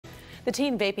The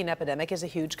teen vaping epidemic is a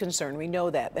huge concern. We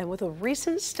know that. And with a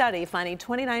recent study finding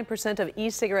 29% of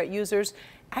e-cigarette users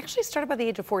actually started by the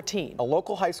age of 14. A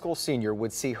local high school senior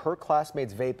would see her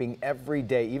classmates vaping every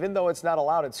day, even though it's not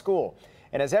allowed at school.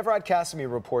 And as Evrod Cassimy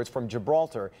reports from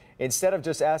Gibraltar, instead of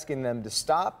just asking them to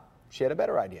stop, she had a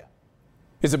better idea.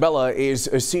 Isabella is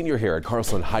a senior here at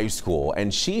Carlson High School,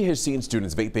 and she has seen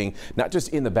students vaping not just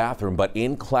in the bathroom, but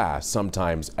in class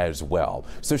sometimes as well.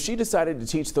 So she decided to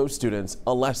teach those students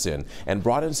a lesson and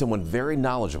brought in someone very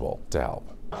knowledgeable to help.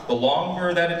 The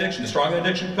longer that addiction, the stronger the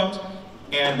addiction becomes,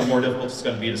 and the more difficult it's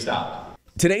going to be to stop.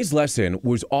 Today's lesson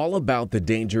was all about the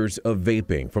dangers of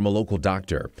vaping from a local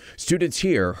doctor. Students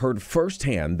here heard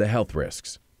firsthand the health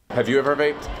risks. Have you ever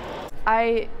vaped?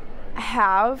 I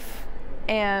have,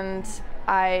 and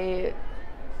I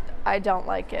don't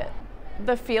like it.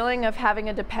 The feeling of having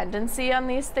a dependency on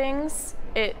these things,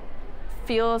 it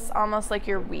feels almost like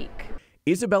you're weak.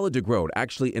 Isabella DeGrode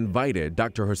actually invited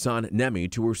Dr. Hassan Nemi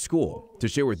to her school to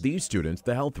share with these students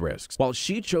the health risks. While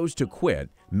she chose to quit,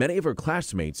 many of her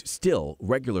classmates still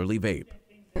regularly vape.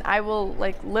 I will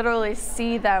literally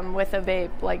see them with a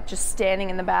vape, just standing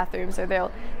in the bathrooms, or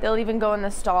they'll even go in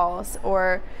the stalls.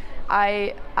 Or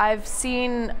I've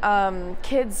seen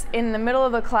kids in the middle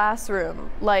of a classroom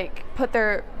put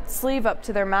their sleeve up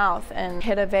to their mouth and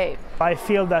hit a vape. I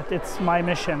feel that it's my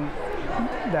mission,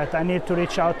 that I need to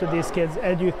reach out to these kids,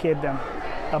 educate them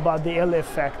about the ill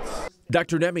effects.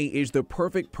 Dr. Nemi is the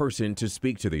perfect person to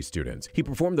speak to these students. He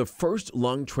performed the first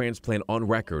lung transplant on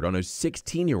record on a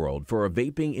 16-year-old for a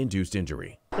vaping-induced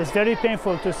injury. It's very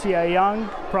painful to see a young,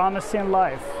 promising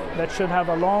life that should have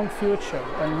a long future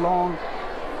and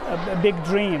big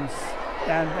dreams,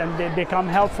 and they become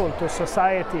helpful to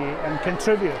society and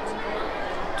contribute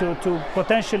to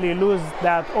potentially lose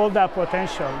all that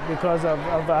potential because of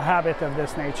a habit of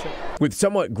this nature. With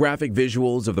somewhat graphic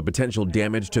visuals of the potential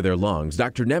damage to their lungs,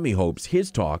 Dr. Nemi hopes his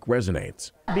talk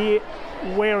resonates. Be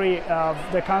wary of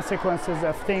the consequences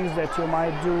of things that you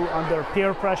might do under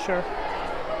peer pressure,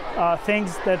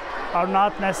 things that are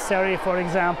not necessary. For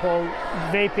example,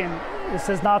 vaping. This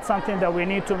is not something that we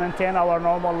need to maintain our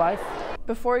normal life.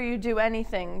 Before you do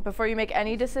anything, before you make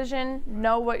any decision,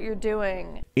 know what you're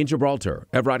doing. In Gibraltar,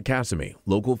 Evrod Cassimy,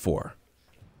 Local 4.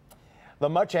 The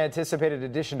much-anticipated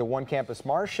addition to One Campus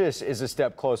Martius is a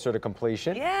step closer to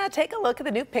completion. Yeah, take a look at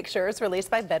the new pictures released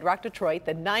by Bedrock Detroit.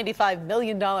 The $95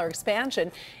 million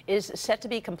expansion is set to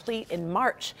be complete in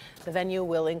March. The venue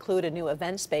will include a new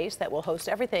event space that will host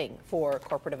everything for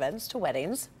corporate events to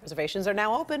weddings. Reservations are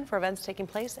now open for events taking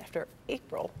place after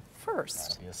April 1st.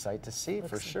 That'll be a sight to see. Looks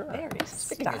for sure. Very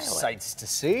Speaking of stylish. sights to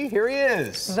see, here he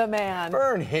is. The man.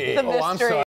 Bernie. The mystery. I'm sorry.